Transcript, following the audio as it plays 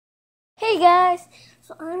Hey guys,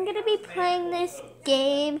 so I'm gonna be playing this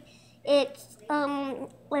game. It's an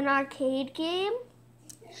arcade game,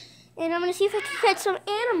 and I'm gonna see if I can catch some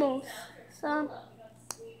animals. So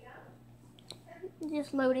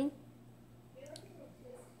just loading.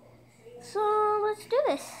 So let's do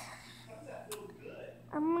this.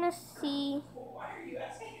 I'm gonna see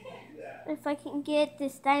if I can get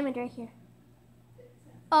this diamond right here.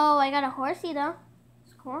 Oh, I got a horsey though.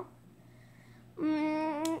 It's cool.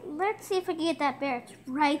 Let's see if I can get that bear. It's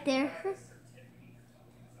right there.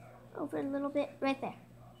 Over a little bit, right there.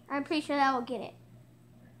 I'm pretty sure that will get it.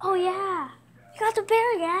 Oh yeah, we got the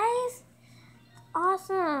bear, guys.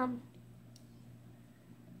 Awesome.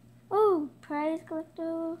 Oh, prize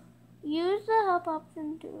collector. Use the help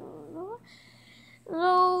option to.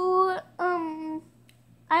 So,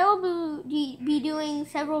 I will be doing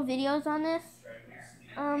several videos on this.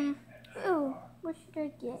 Oh, what should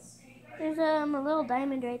I get? There's a little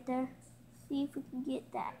diamond right there. See if we can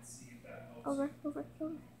get that. Over.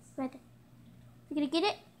 Right there. You gonna get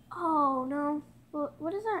it? Oh no.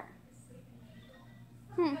 What is that?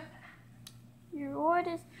 Your reward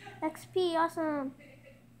is XP. Awesome.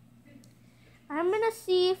 I'm gonna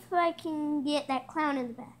see if I can get that clown in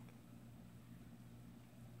the back.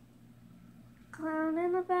 Clown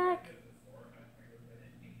in the back.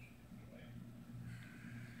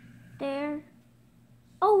 There.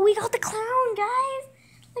 Oh, we got the clown, guys.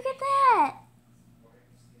 Look at that.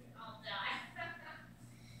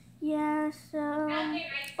 Yeah, so.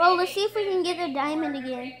 Well, let's see if we can get the diamond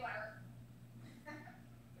again.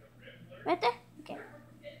 Right there? Okay.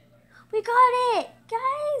 We got it,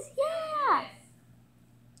 guys. Yeah.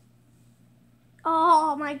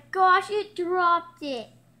 Oh my gosh, it dropped it.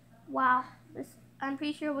 Wow. I'm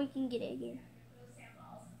pretty sure we can get it again.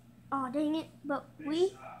 Oh, dang it. But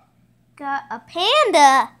we got a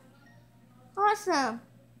panda. Awesome.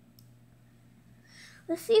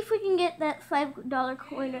 Let's see if we can get that $5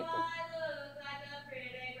 coin right there.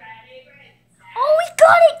 Oh, we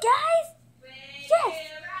got it, guys. Yes.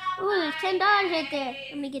 Oh, there's $10 right there.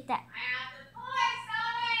 Let me get that.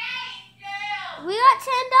 We got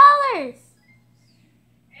 $10.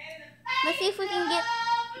 Let's see if we can get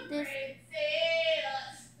this.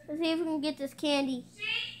 Let's see if we can get this candy.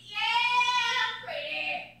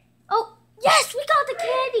 Oh, yes, we got the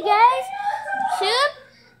candy, guys. Soon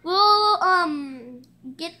we'll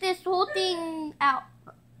get this whole thing out.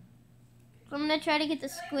 So I'm gonna try to get the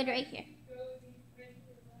squid right here.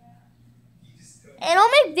 And I'll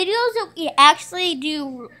make videos that we actually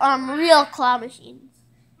do real claw machines.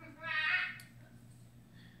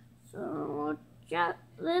 So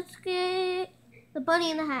let's get the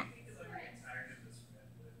bunny in the hat.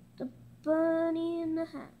 The bunny in the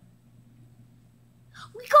hat.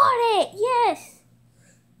 We got it! Yes!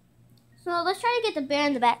 So let's try to get the bear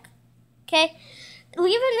in the back. Okay?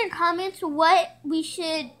 Leave in the comments what we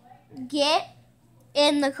should get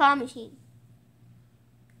in the claw machine.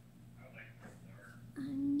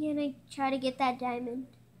 I'm gonna try to get that diamond.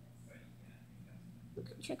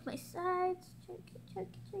 Check my sides. Check.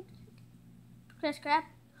 Press grab.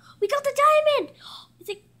 We got the diamond! It's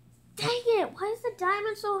like, dang it, why is the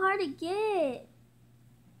diamond so hard to get?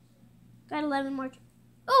 Got 11 more.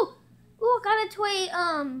 Oh! Ooh, got a toy,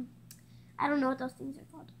 I don't know what those things are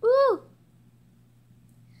called. Ooh!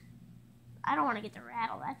 I don't want to get the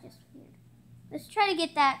rattle, that's just weird. Let's try to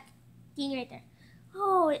get that thing right there.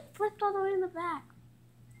 Oh, it flipped all the way in the back.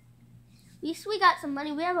 At least we got some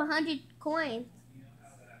money. We have 100 coins.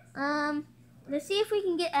 Let's see if we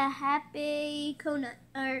can get a happy coconut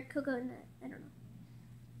or coconut. I don't know.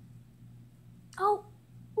 Oh,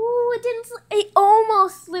 ooh, it didn't. It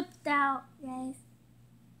almost slipped out, guys.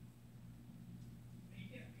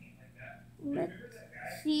 Let's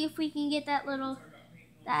see if we can get that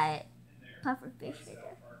puffer fish right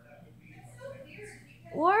there.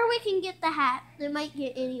 Or we can get the hat. We might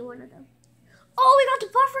get any one of them. Oh, we got the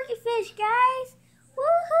puffer fish, guys!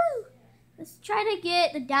 Woohoo! Let's try to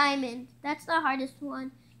get the diamond. That's the hardest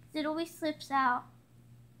one, because it always slips out.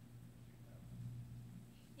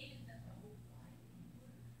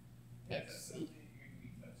 Let's see.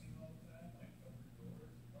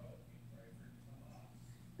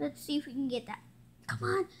 Let's see if we can get that. Come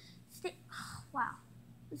on. Stay. Oh, wow.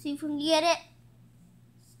 Let's see if we can get it.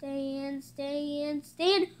 Stay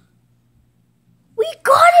in. We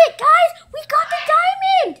got it, guys! We got the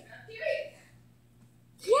diamond!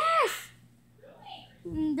 Yes!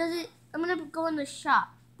 Does it? I'm gonna go in the shop.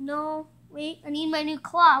 No, wait. I need my new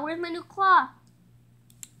claw. Where's my new claw?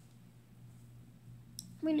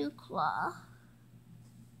 My new claw.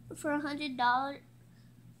 For $100.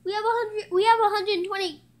 We have 100. We have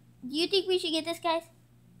 120. Do you think we should get this, guys?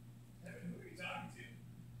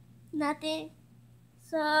 Nothing.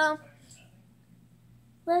 So,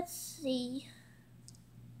 let's see.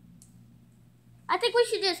 I think we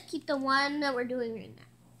should just keep the one that we're doing right now.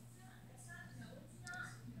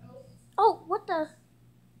 Oh, what the?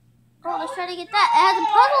 Oh, let's try to get that. It has a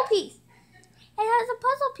puzzle piece. It has a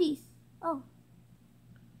puzzle piece. Oh.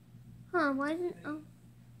 Huh, why isn't... Oh.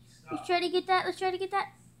 Let's try to get that. Let's try to get that.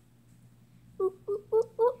 Ooh, ooh, ooh,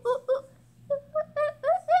 ooh, ooh, ooh.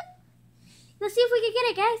 Let's see if we can get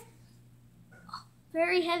it, guys. Oh,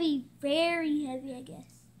 very heavy, I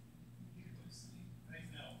guess.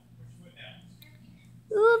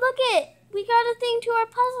 Ooh, look it. We got a thing to our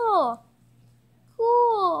puzzle.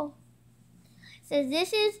 Cool. It says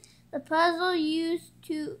this is the puzzle used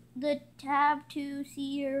to the tab to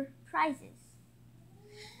see your prizes.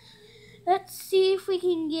 Let's see if we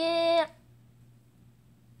can get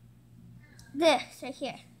this right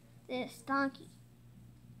here. This donkey.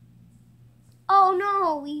 Oh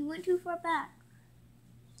no, we went too far back.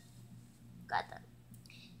 Got that.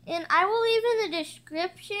 And I will leave in the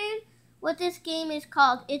description what this game is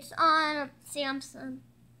called. It's on Samsung.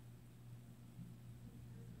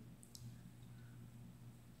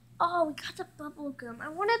 Oh, we got the bubble gum. I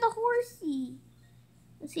wanted the horsey.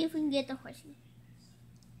 Let's see if we can get the horsey.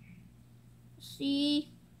 Let's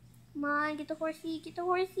see. Come on, get the horsey. Get the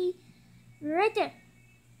horsey. Right there.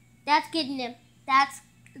 That's getting him. That's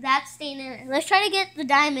staying in there. Let's try to get the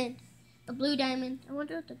diamond. The blue diamond. I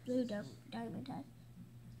wonder what the blue diamond has.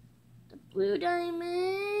 The blue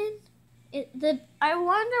diamond. I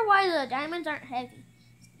wonder why the diamonds aren't heavy.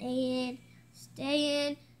 Stay in. Stay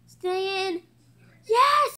in. Stay in. Yes!